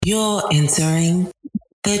You're entering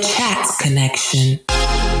the chat connection.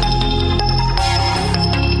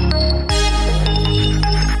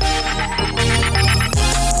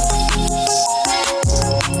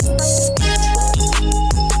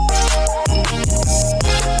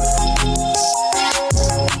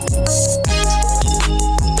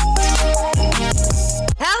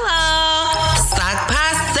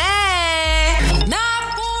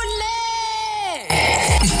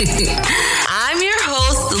 I'm your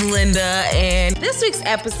host, Linda, and this week's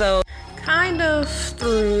episode kind of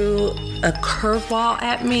threw a curveball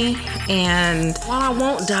at me. And while I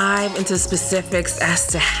won't dive into specifics as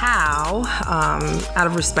to how, out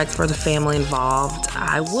of respect for the family involved,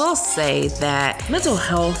 I will say that mental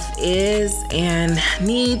health is and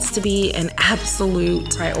needs to be an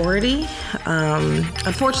absolute priority.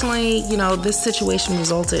 Unfortunately, this situation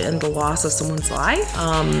resulted in the loss of someone's life.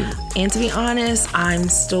 And to be honest, I'm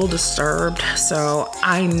still disturbed. So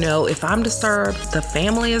I know if I'm disturbed, the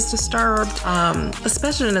family is disturbed,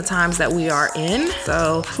 especially in the times that we are in.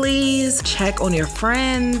 So please check on your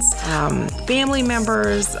friends, family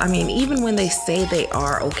members. I mean, even when they say they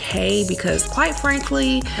are okay, because quite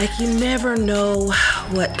frankly, you never know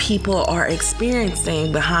what people are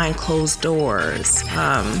experiencing behind closed doors.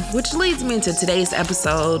 Which leads me into today's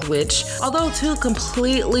episode, which, although two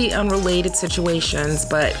completely unrelated situations,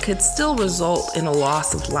 but could still result in a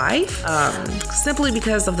loss of life, simply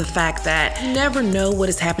because of the fact that you never know what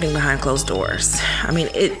is happening behind closed doors. I mean,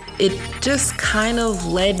 it just kind of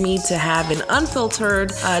led me to have an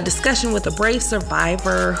unfiltered discussion with a brave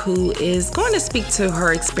survivor who is going to speak to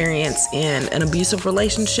her experience in an abusive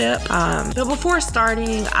relationship. But before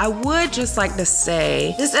starting, I would just like to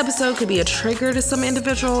say this episode could be a trigger to some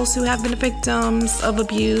individuals who have been victims of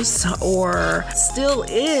abuse or still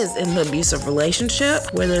is in the abusive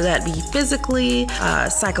relationship, whether that be physically,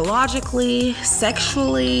 psychologically,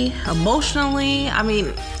 sexually, emotionally. I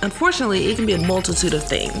mean, unfortunately, it can be a multitude of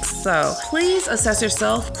things. So please assess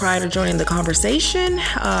yourself prior to joining the conversation,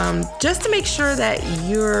 just to make sure that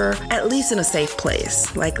you're at least in a safe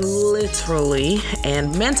place, literally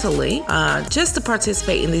and mentally, just to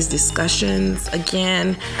participate in these discussions.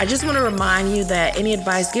 Again, I just want to remind you that any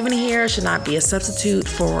advice given here should not be a substitute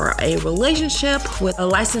for a relationship with a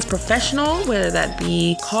licensed professional, whether that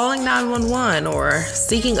be calling 911 or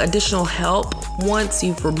seeking additional help once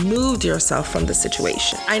you've removed yourself from the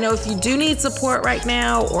situation. I know if you do need support right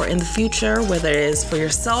now or in the future, whether it is for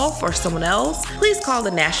yourself or someone else, please call the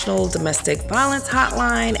National Domestic Violence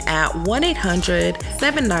Hotline at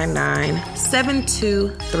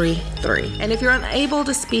 1-800-799-7233. And if you're unable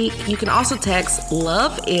to speak, you can also text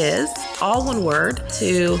LOVE IS, all one word,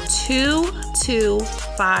 to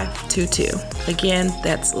 22522. Again,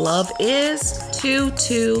 that's LOVE IS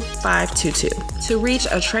 22522. To reach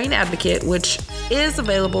a trained advocate, which is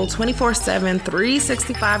available 24/7,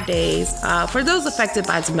 365 days for those affected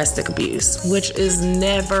by domestic abuse, which is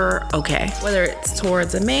never okay, whether it's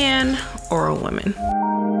towards a man or a woman.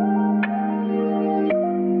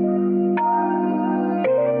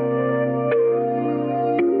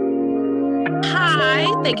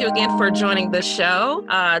 Thank you again for joining the show.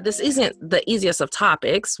 This isn't the easiest of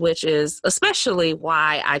topics, which is especially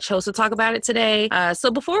why I chose to talk about it today. So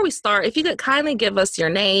before we start, if you could kindly give us your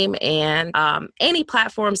name and any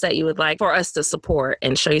platforms that you would like for us to support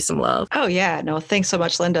and show you some love. Oh, yeah. No, thanks so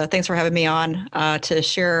much, Linda. Thanks for having me on to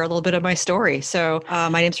share a little bit of my story. So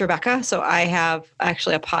my name's Rebecca. So I have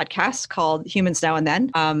actually a podcast called Humans Now and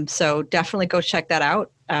Then. So definitely go check that out.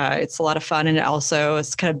 It's a lot of fun, and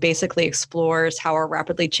it's kind of basically explores how our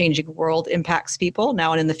rapidly changing world impacts people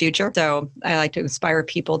now and in the future. So I like to inspire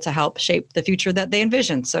people to help shape the future that they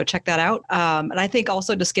envision. So check that out. And I think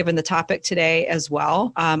also, just given the topic today as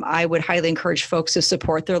well, I would highly encourage folks to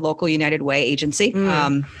support their local United Way agency,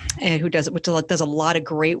 and which does a lot of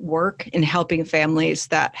great work in helping families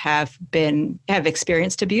that have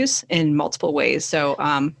experienced abuse in multiple ways. So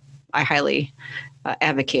I highly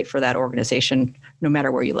advocate for that organization, no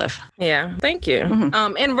matter where you live. Yeah, thank you.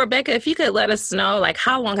 Mm-hmm. And Rebecca, if you could let us know,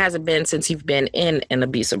 how long has it been since you've been in an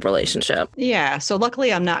abusive relationship? Yeah, so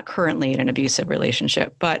luckily I'm not currently in an abusive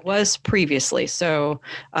relationship, but was previously. So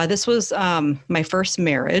this was my first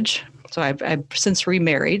marriage. So I've since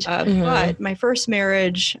remarried, but my first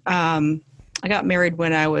marriage, I got married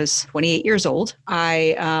when I was 28 years old.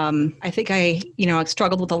 I think I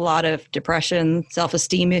struggled with a lot of depression,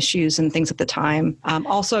 self-esteem issues and things at the time.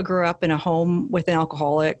 Also grew up in a home with an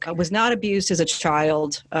alcoholic. I was not abused as a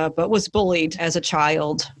child, but was bullied as a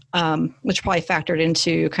child, which probably factored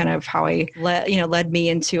into kind of how led me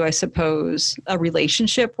into, I suppose, a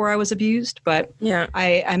relationship where I was abused. But yeah,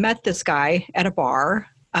 I met this guy at a bar.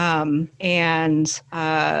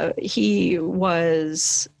 He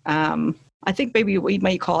was, I think maybe we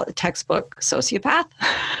might call it a textbook sociopath.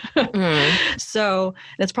 So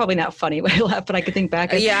that's probably not funny when I laugh, but I could think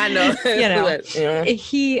back. Yeah, I know.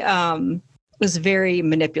 He was very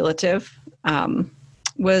manipulative,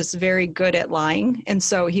 was very good at lying. And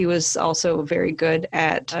so he was also very good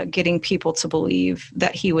at getting people to believe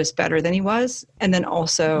that he was better than he was. And then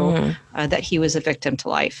also that he was a victim to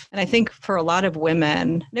life. And I think for a lot of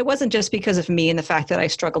women, it wasn't just because of me and the fact that I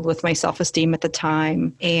struggled with my self-esteem at the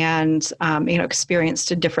time and,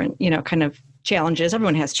 experienced a different, kind of challenges.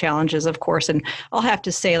 Everyone has challenges, of course. And I'll have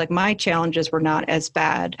to say, like, my challenges were not as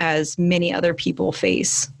bad as many other people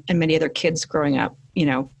face and many other kids growing up,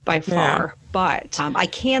 by far. Yeah. But I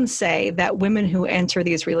can say that women who enter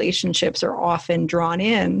these relationships are often drawn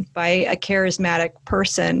in by a charismatic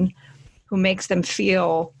person who makes them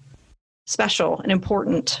feel special and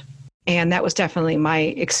important. And that was definitely my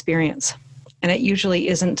experience. And it usually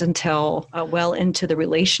isn't until well into the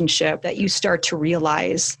relationship that you start to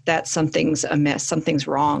realize that something's amiss, something's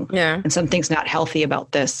wrong, and something's not healthy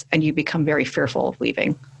about this. And you become very fearful of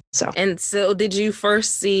leaving. So did you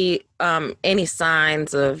first see any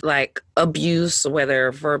signs of like abuse,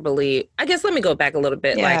 whether verbally? I guess let me go back a little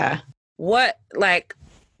bit.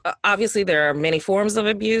 Obviously there are many forms of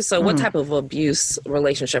abuse. So what type of abuse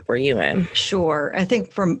relationship were you in? Sure. I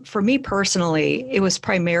think for me personally, it was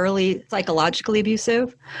primarily psychologically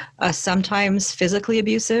abusive, sometimes physically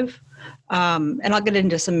abusive. And I'll get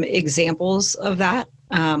into some examples of that.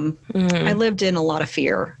 I lived in a lot of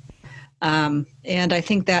fear. And I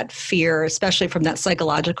think that fear, especially from that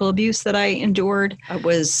psychological abuse that I endured,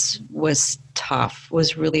 was tough,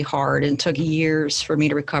 was really hard, and took years for me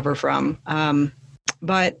to recover from.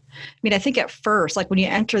 But I think at first, like when you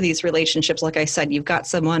enter these relationships, like I said, you've got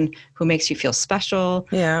someone who makes you feel special,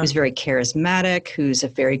 who's very charismatic, who's a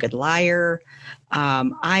very good liar.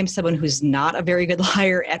 I'm someone who's not a very good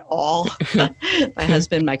liar at all.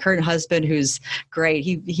 My current husband, who's great,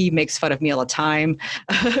 he makes fun of me all the time.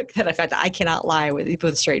 That in fact, I cannot lie with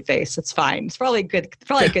a straight face. It's fine. It's probably a good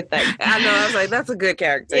thing. I know. I was like, that's a good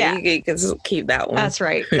character. Yeah. You can just keep that one. That's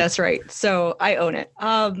right. So I own it.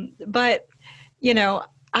 But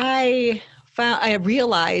I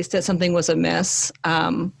realized that something was amiss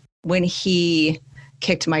when he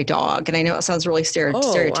kicked my dog. And I know it sounds really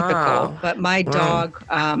stereotypical, but my dog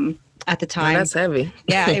at the time. That's heavy.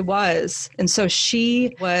 Yeah, it was. And so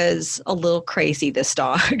she was a little crazy, this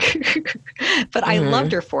dog. But I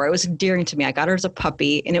loved her for it. It was endearing to me. I got her as a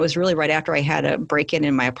puppy, and it was really right after I had a break-in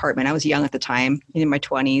in my apartment. I was young at the time, in my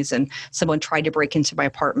 20s, and someone tried to break into my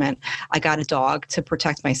apartment. I got a dog to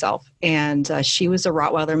protect myself. And she was a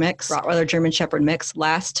Rottweiler German Shepherd mix,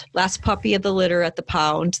 last puppy of the litter at the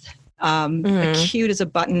pound. Cute as a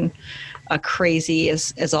button, crazy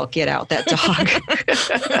as I'll get out, that dog.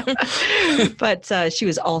 But she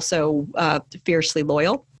was also fiercely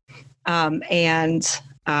loyal. And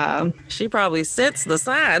she probably sensed the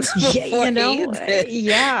signs. In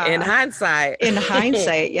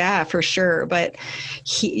hindsight. Yeah, for sure. But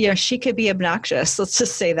she could be obnoxious. Let's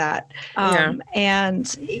just say that. And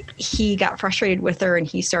he got frustrated with her, and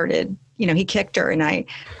he started, he kicked her, and I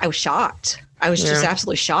was shocked. I was just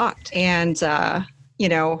absolutely shocked. And,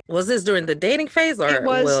 was this during the dating phase, or it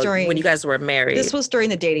was during when you guys were married? This was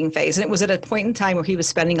during the dating phase. And it was at a point in time where he was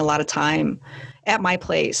spending a lot of time at my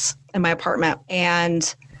place, in my apartment.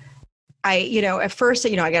 And I, at first,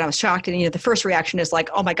 again, I was shocked. And, the first reaction is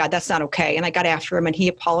like, oh my God, that's not okay. And I got after him, and he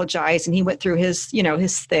apologized, and he went through his,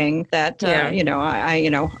 his thing that, I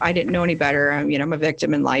didn't know any better. I'm a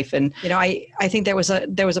victim in life. And, I think there was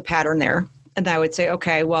a pattern there. And I would say,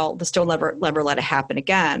 okay, well, let's don't never let it happen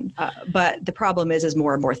again. But the problem is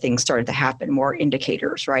more and more things started to happen, more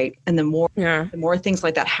indicators, right? And the more things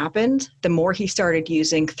like that happened, the more he started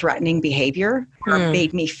using threatening behavior, or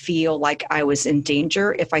made me feel like I was in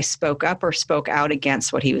danger if I spoke up or spoke out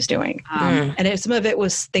against what he was doing. And some of it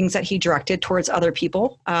was things that he directed towards other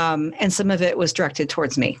people, and some of it was directed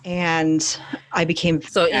towards me. And I became...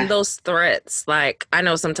 So in those threats, like, I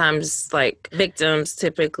know sometimes like victims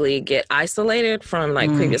typically get isolated from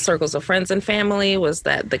like previous circles of friends and family. Was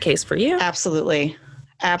that the case for you? Absolutely.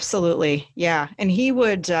 Yeah. And he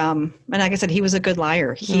would, and like I said, he was a good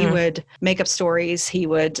liar. He would make up stories. He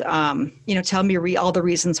would, tell me all the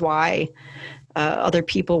reasons why other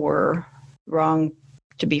people were wrong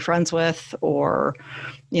to be friends with, or,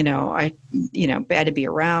 bad to be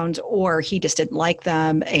around, or he just didn't like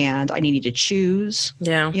them and I needed to choose.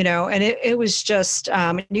 Yeah. And it was just,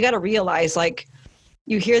 you got to realize, like,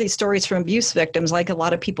 you hear these stories from abuse victims, like a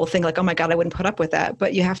lot of people think like, oh my God, I wouldn't put up with that.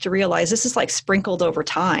 But you have to realize this is like sprinkled over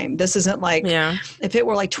time. This isn't like, if it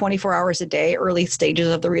were like 24 hours a day, early stages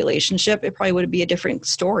of the relationship, it probably would be a different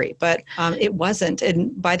story, but it wasn't.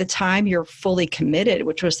 And by the time you're fully committed,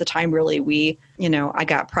 which was the time really I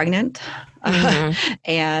got pregnant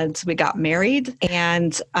and we got married.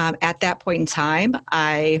 And at that point in time,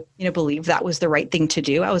 I, believed that was the right thing to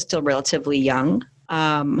do. I was still relatively young.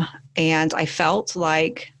 And I felt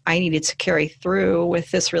like I needed to carry through with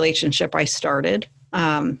this relationship I started.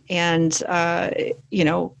 I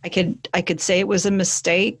could say it was a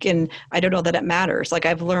mistake, and I don't know that it matters. Like,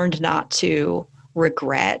 I've learned not to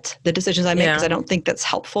regret the decisions I make because I don't think that's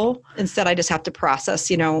helpful. Instead, I just have to process,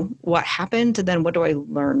 what happened, and then what do I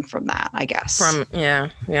learn from that, I guess. Yeah.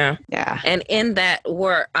 And in that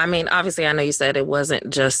work, I mean, obviously, I know you said it wasn't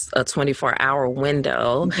just a 24-hour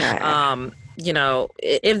window. Yeah.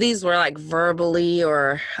 If these were like verbally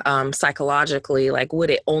or psychologically, like,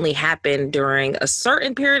 would it only happen during a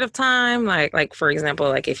certain period of time? Like for example,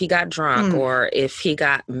 like if he got drunk or if he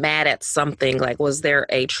got mad at something, like, was there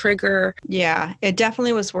a trigger? Yeah, it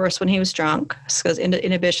definitely was worse when he was drunk because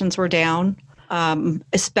inhibitions were down.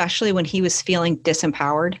 Especially when he was feeling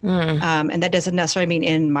disempowered. And that doesn't necessarily mean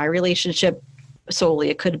in my relationship solely.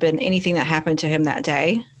 It could have been anything that happened to him that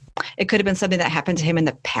day. It could have been something that happened to him in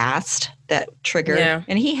the past that triggered. Yeah.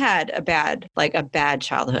 And he had a bad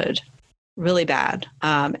childhood, really bad.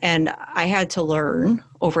 And I had to learn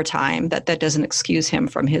over time that doesn't excuse him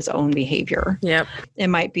from his own behavior. Yep. It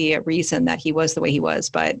might be a reason that he was the way he was,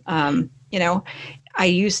 but, I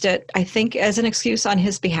used it, I think, as an excuse on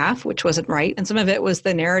his behalf, which wasn't right. And some of it was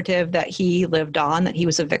the narrative that he lived on, that he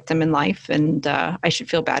was a victim in life and I should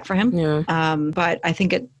feel bad for him. Yeah. But I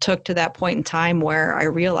think it took to that point in time where I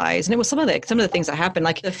realized, and it was some of the things that happened,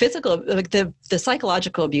 like the physical, like the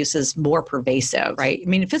psychological abuse is more pervasive, right? I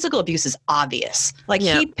mean, physical abuse is obvious. Like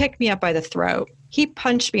he picked me up by the throat. He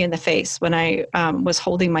punched me in the face when I was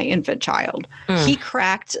holding my infant child. He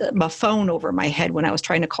cracked my phone over my head when I was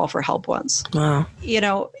trying to call for help once. Wow.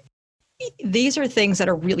 These are things that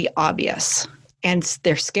are really obvious and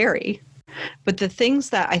they're scary. But the things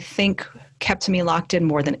that I think kept me locked in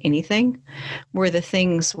more than anything were the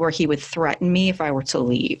things where he would threaten me if I were to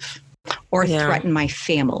leave or threaten my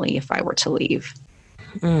family if I were to leave.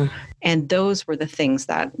 And those were the things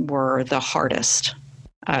that were the hardest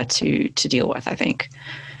to deal with, I think.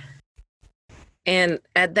 And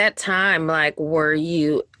at that time, like, were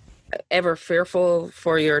you ever fearful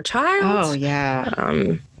for your child?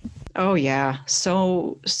 Oh, yeah.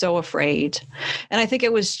 So afraid. And I think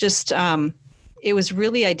it was just, it was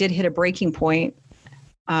really, I did hit a breaking point.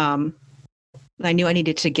 I knew I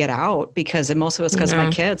needed to get out because most of it was because of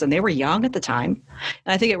my kids, and they were young at the time.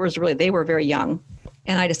 And I think it was really, they were very young.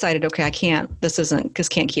 And I decided, okay, this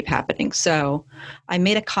can't keep happening. So I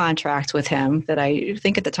made a contract with him that I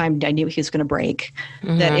think at the time I knew he was going to break,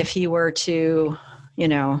 that if he were to,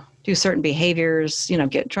 do certain behaviors,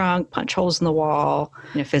 get drunk, punch holes in the wall,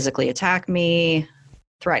 physically attack me,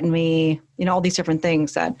 threaten me, all these different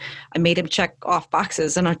things, that I made him check off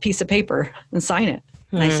boxes on a piece of paper and sign it.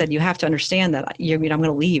 And I said, you have to understand that I'm going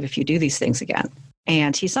to leave if you do these things again.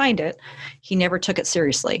 And he signed it. He never took it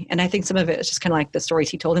seriously. And I think some of it is just kind of like the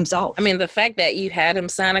stories he told himself. I mean, the fact that you had him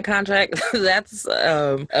sign a contract, that's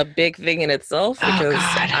a big thing in itself, because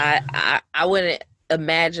I wouldn't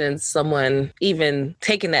imagine someone even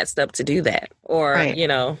taking that step to do that, or,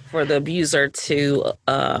 for the abuser to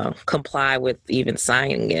comply with even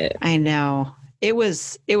signing it. I know. It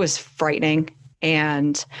was frightening.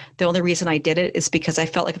 And the only reason I did it is because I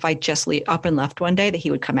felt like if I just up and left one day, that he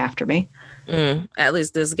would come after me. At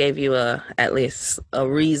least this gave you at least a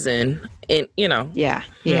reason, Yeah.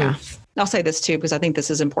 I'll say this too, because I think this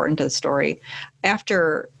is important to the story.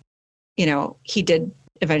 After, he did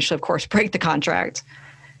eventually, of course, break the contract,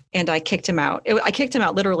 and I kicked him out. I kicked him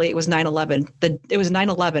out literally. It was 9/11. It was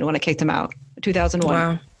 9/11 when I kicked him out, 2001.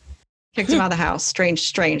 Wow. Kicked him out of the house.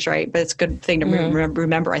 Strange, right? But it's a good thing to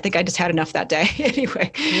remember. I think I just had enough that day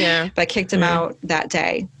anyway. Yeah. But I kicked him out that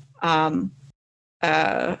day.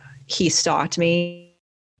 He stalked me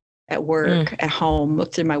at work, at home,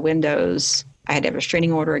 looked through my windows. I had to have a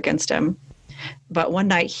restraining order against him. But one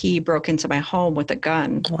night he broke into my home with a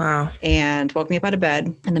gun. Wow. And woke me up out of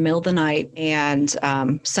bed in the middle of the night. And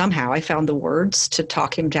somehow I found the words to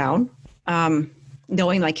talk him down,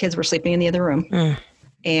 knowing my kids were sleeping in the other room.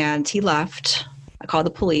 And he left. I called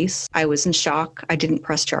the police. I was in shock. I didn't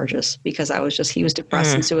press charges because he was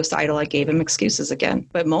depressed and suicidal. I gave him excuses again.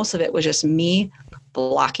 But most of it was just me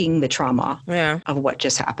blocking the trauma Yeah. of what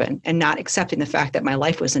just happened and not accepting the fact that my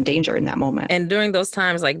life was in danger in that moment. And during those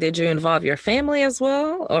times, like, did you involve your family as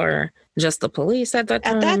well, or just the police at that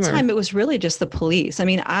time? At that time, it was really just the police. I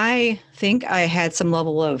mean, I think I had some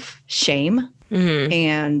level of shame. Mm-hmm.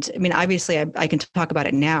 And I mean, obviously, I can talk about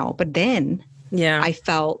it now, but then I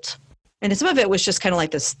felt, and some of it was just kind of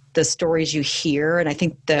like the stories you hear. And I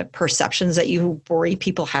think the perceptions that you worry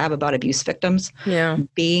people have about abuse victims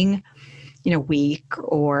being, weak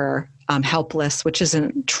or helpless, which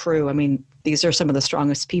isn't true. I mean, these are some of the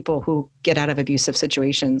strongest people who get out of abusive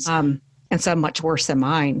situations, and some much worse than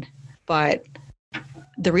mine. But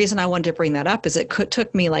the reason I wanted to bring that up is it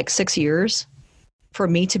took me like 6 years for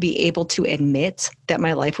me to be able to admit that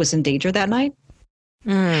my life was in danger that night.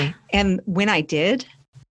 And when I did,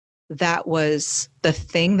 that was the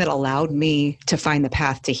thing that allowed me to find the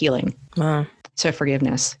path to healing. Wow. To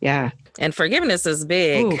forgiveness. Yeah. And forgiveness is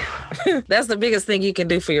big. That's the biggest thing you can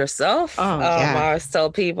do for yourself. I always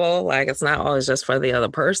tell people, like, it's not always just for the other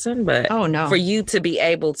person, but for you to be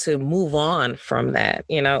able to move on from that,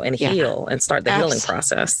 and heal and start the healing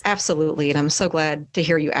process. Absolutely. And I'm so glad to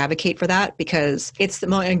hear you advocate for that, because it's the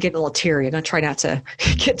most, I'm getting a little teary. I'm going to try not to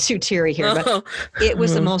get too teary here, but it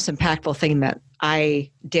was the most impactful thing that I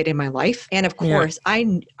did in my life. And of course,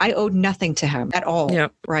 I owed nothing to him at all,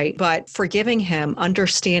 right? But forgiving him,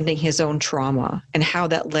 understanding his own trauma and how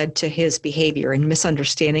that led to his behavior and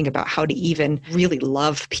misunderstanding about how to even really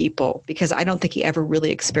love people, because I don't think he ever really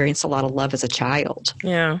experienced a lot of love as a child.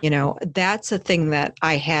 Yeah. That's a thing that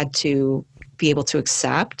I had to be able to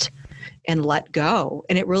accept and let go.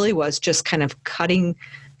 And it really was just kind of cutting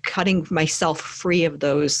myself free of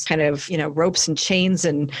those kind of, ropes and chains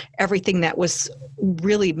and everything that was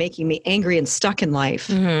really making me angry and stuck in life,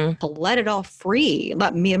 to let it all free,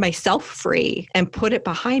 let me and myself free, and put it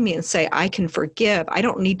behind me and say, I can forgive. I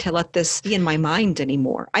don't need to let this be in my mind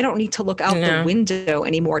anymore. I don't need to look out the window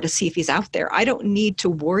anymore to see if he's out there. I don't need to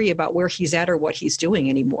worry about where he's at or what he's doing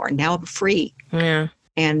anymore. Now I'm free. Yeah.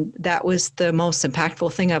 And that was the most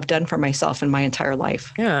impactful thing I've done for myself in my entire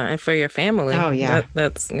life. Yeah, and for your family. Oh, yeah.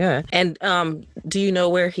 That's good. And do you know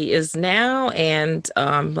where he is now? And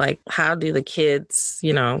like, how do the kids,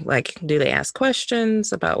 do they ask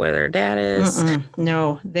questions about where their dad is?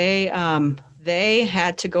 No, they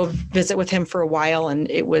had to go visit with him for a while, and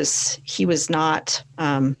he was not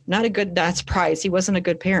a good, not surprised. He wasn't a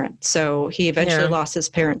good parent. So he eventually lost his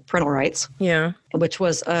parental rights. Yeah. Which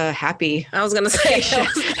was happy. I was going to say,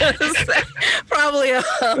 probably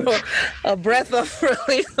a breath of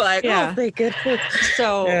relief, like, oh, thank goodness.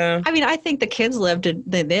 So, I mean, I think the kids lived in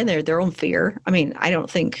their own fear. I mean, I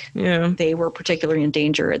don't think they were particularly in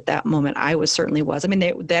danger at that moment. I certainly was. I mean,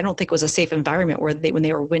 I don't think it was a safe environment when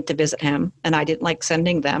they went to visit him, and I didn't like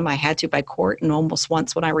sending them. I had to by court, and almost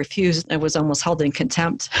once when I refused, I was almost held in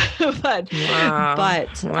contempt. but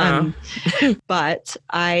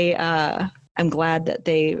I'm glad that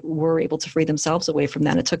they were able to free themselves away from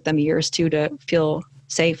that. It took them years too to feel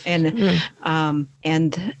safe. And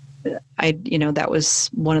that was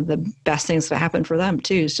one of the best things that happened for them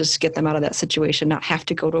too, is just get them out of that situation, not have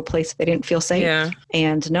to go to a place they didn't feel safe. Yeah.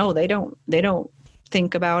 And no, they don't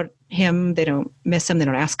think about him. They don't miss him. They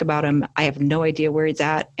don't ask about him. I have no idea where he's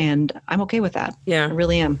at, and I'm okay with that. Yeah. I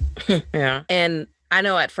really am. Yeah. And I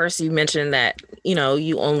know at first you mentioned that,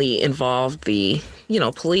 you only involved the,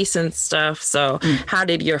 police and stuff. So how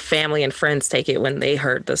did your family and friends take it when they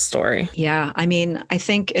heard the story? Yeah. I mean, I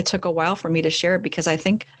think it took a while for me to share it, because I'm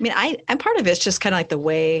part of it's just kind of like the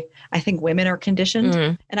way I think women are conditioned.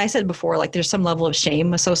 And I said before, like, there's some level of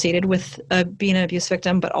shame associated with being an abuse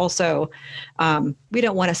victim, but also we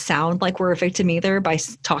don't want to sound like we're a victim either by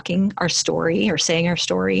talking our story or saying our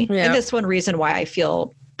story. Yeah. And that's one reason why I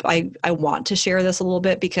feel I want to share this a little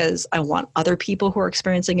bit, because I want other people who are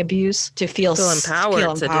experiencing abuse to feel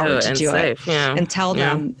empowered to do it. Yeah. And tell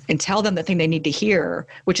them the thing they need to hear,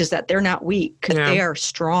 which is that they're not weak, because they are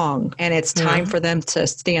strong, and it's time for them to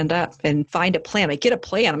stand up and find a plan. Like, get a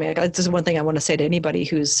plan. I mean, this is one thing I want to say to anybody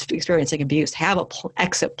who's experiencing abuse: have a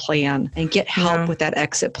exit plan and get help with that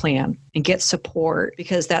exit plan and get support,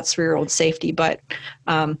 because that's for your own safety. But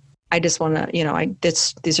I just want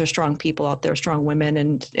to, these are strong people out there, strong women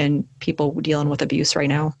and people dealing with abuse right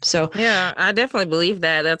now. So yeah, I definitely believe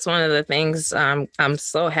that. That's one of the things I'm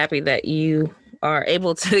so happy that you are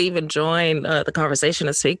able to even join the conversation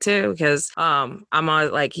to speak to, because I'm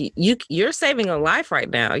on like, you're saving a life right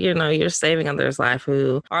now. You know, you're saving others' life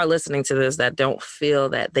who are listening to this that don't feel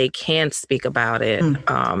that they can speak about it.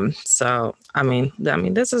 So, I mean,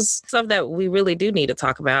 this is stuff that we really do need to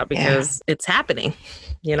talk about because it's happening.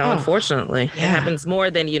 You know, unfortunately, it happens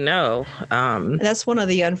more than you know. That's one of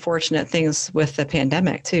the unfortunate things with the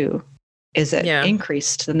pandemic too, is it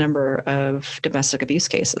increased the number of domestic abuse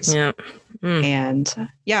cases. Yeah. And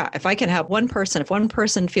if I can help one person, if one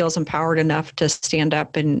person feels empowered enough to stand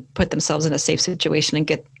up and put themselves in a safe situation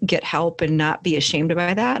and get help and not be ashamed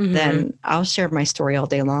by that, then I'll share my story all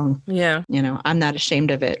day long. Yeah. You know, I'm not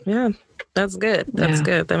ashamed of it. Yeah. That's good. That's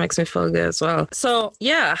good. That makes me feel good as well. So,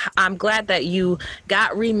 I'm glad that you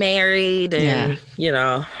got remarried and, you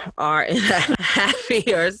know, are in a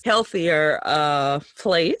happier, healthier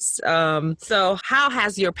place. So how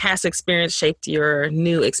has your past experience shaped your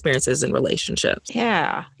new experiences in relationships?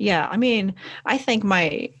 Yeah. I mean, I think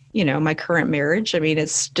my current marriage, I mean,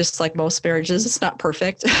 it's just like most marriages, it's not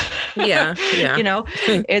perfect. Yeah. You know,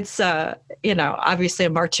 it's, obviously a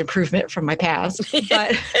marked improvement from my past,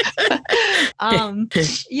 but,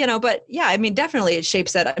 I mean, definitely it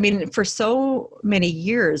shapes that. I mean, for so many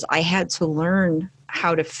years, I had to learn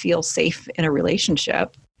how to feel safe in a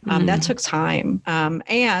relationship. That took time.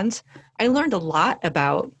 And I learned a lot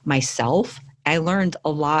about myself. I learned a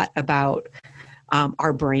lot about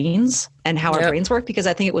our brains and how our brains work, because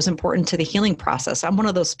I think it was important to the healing process. I'm one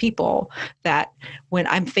of those people that when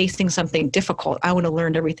I'm facing something difficult, I want to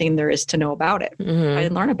learn everything there is to know about it. I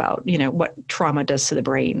didn't learn about, what trauma does to the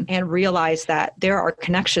brain, and realize that there are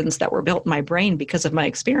connections that were built in my brain because of my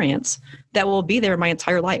experience that will be there my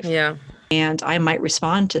entire life. Yeah. And I might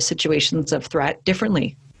respond to situations of threat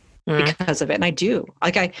differently because of it. And I do.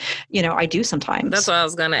 Like I do sometimes. That's what I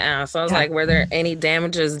was going to ask. I was like, were there any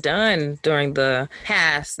damages done during the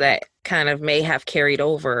past that kind of may have carried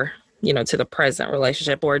over, to the present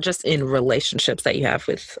relationship, or just in relationships that you have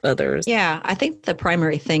with others? Yeah, I think the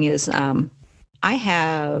primary thing is I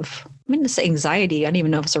have, I'm going to say anxiety. I don't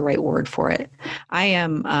even know if it's the right word for it. I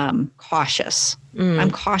am cautious.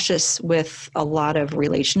 I'm cautious with a lot of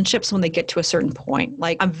relationships when they get to a certain point.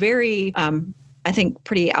 Like I'm very, I think,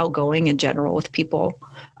 pretty outgoing in general with people.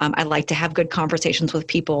 I like to have good conversations with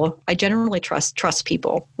people. I generally trust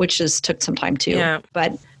people, which took some time too. Yeah.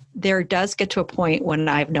 But there does get to a point when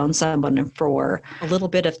I've known someone for a little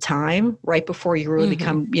bit of time, right before you really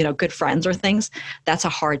become, good friends or things. That's a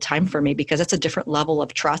hard time for me because that's a different level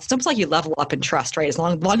of trust. It's almost like you level up in trust, right? As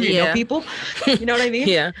long as you know people, you know what I mean?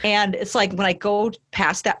 Yeah. And it's like when I go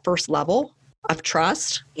past that first level of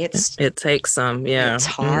trust, it takes some, it's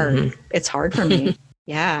hard. It's hard for me.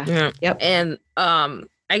 Yeah. Yep. And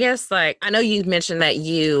I guess, like, I know you mentioned that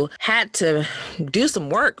you had to do some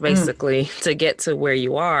work basically to get to where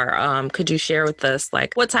you are. Could you share with us,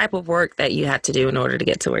 like, what type of work that you had to do in order to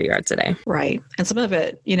get to where you are today? Right. And some of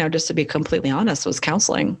it, just to be completely honest, was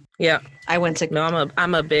counseling. Yeah. I went to... No,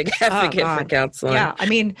 I'm a big advocate for counseling. Yeah. I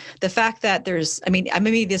mean, the fact that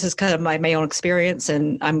maybe this is kind of my own experience,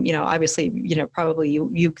 and I'm, obviously, probably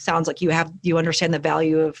you sounds like you understand the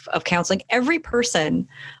value of counseling. Every person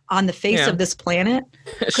on the face of this planet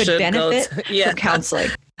could benefit from counseling.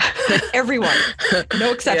 Everyone,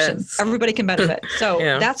 no exceptions. Yes. Everybody can benefit. So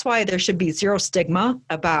that's why there should be zero stigma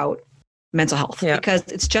about mental health, because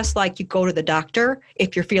it's just like you go to the doctor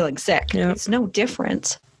if you're feeling sick. It's no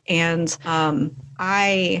different. And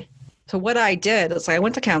so what I did is I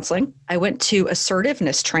went to counseling. I went to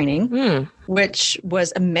assertiveness training, which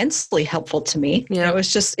was immensely helpful to me. Yeah.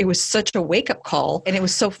 It was such a wake-up call. And it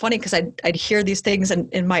was so funny because I'd hear these things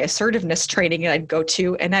in my assertiveness training, and I'd go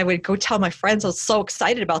to, and I would go tell my friends I was so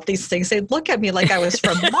excited about these things. They'd look at me like I was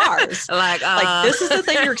from Mars. like, this is the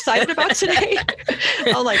thing you're excited about today?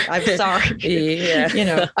 I'm like, I'm sorry.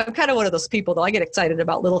 Yeah. I'm kind of one of those people, though. I get excited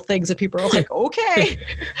about little things and people are like, okay.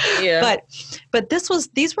 Yeah. But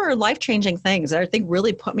these were life-changing things that I think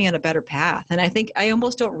really put me on a better path. And I think I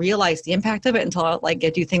almost don't realize the impact of it until I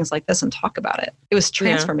do things like this and talk about it. It was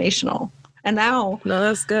transformational. And now, no,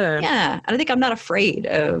 that's good. Yeah. And I think I'm not afraid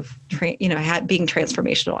of, being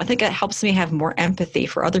transformational. I think it helps me have more empathy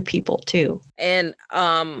for other people too. And,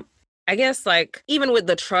 I guess, like, even with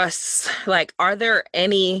the trust, like, are there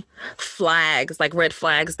any flags, like red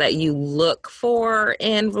flags that you look for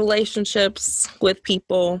in relationships with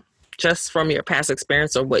people, just from your past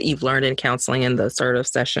experience or what you've learned in counseling and the assertive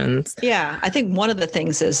sessions? Yeah, I think one of the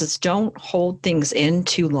things is don't hold things in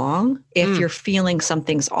too long if you're feeling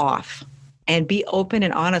something's off, and be open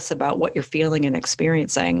and honest about what you're feeling and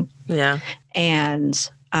experiencing. Yeah. And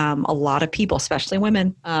a lot of people, especially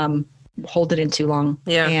women, hold it in too long.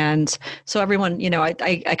 Yeah. And so everyone, you know,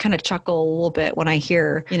 I kind of chuckle a little bit when I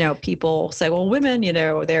hear, you know, people say, well, women,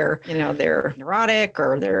 they're neurotic,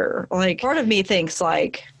 or they're like, part of me thinks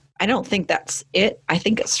like, I don't think that's it. I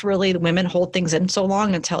think it's really the women hold things in so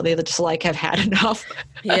long until they just like have had enough.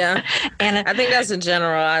 Yeah. And I think that's in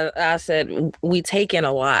general. I said we take in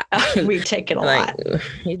a lot. We take in a lot.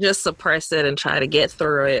 You just suppress it and try to get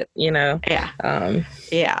through it, Yeah.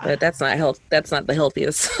 Yeah. But that's not the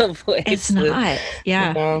healthiest of ways. It's not. Yeah.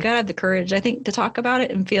 You gotta have the courage, I think, to talk about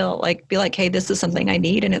it and be like, hey, this is something I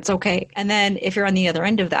need and it's okay. And then if you're on the other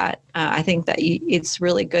end of that, I think that it's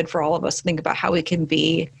really good for all of us to think about how we can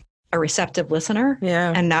be a receptive listener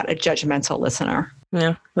and not a judgmental listener.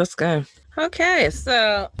 Yeah, that's good. Okay,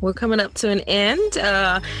 so we're coming up to an end.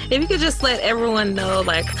 If you could just let everyone know,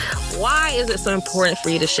 like, why is it so important for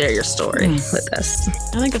you to share your story with us?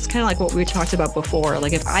 I think it's kind of like what we talked about before.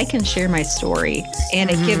 Like, if I can share my story and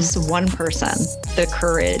it gives one person the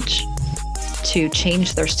courage to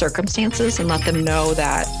change their circumstances and let them know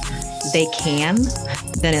that they can,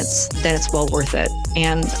 then it's well worth it.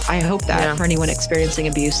 And I hope that for anyone experiencing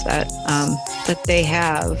abuse, that they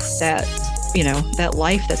have that, that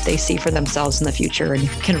life that they see for themselves in the future and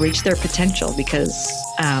can reach their potential, because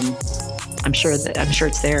I'm sure it's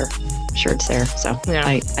there. So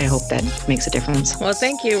I hope that makes a difference. Well,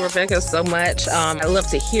 thank you, Rebecca, so much. I love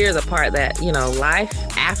to hear the part that, life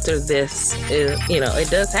after this is, it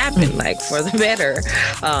does happen, like, for the better.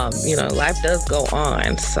 Life does go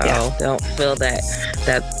on. So don't feel that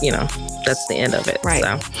that's the end of it. Right.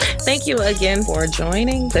 So thank you again for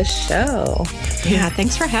joining the show. Yeah,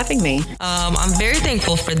 thanks for having me. I'm very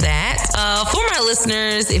thankful for that. For my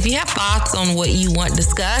listeners, if you have thoughts on what you want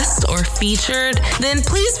discussed or featured, then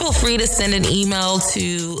please feel free to send an email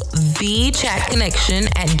to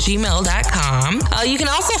thechatconnection@gmail.com. You can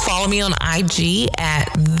also follow me on IG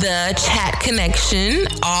at thechatconnection,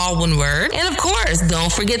 all one word. And of course,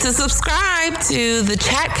 don't forget to subscribe to The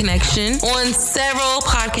Chat Connection on several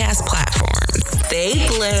podcast platforms. Stay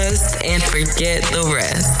blessed and forget the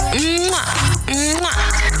rest. Mwah,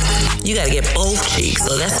 mwah. You gotta get both cheeks,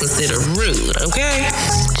 so that's considered rude, okay?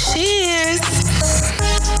 Cheers.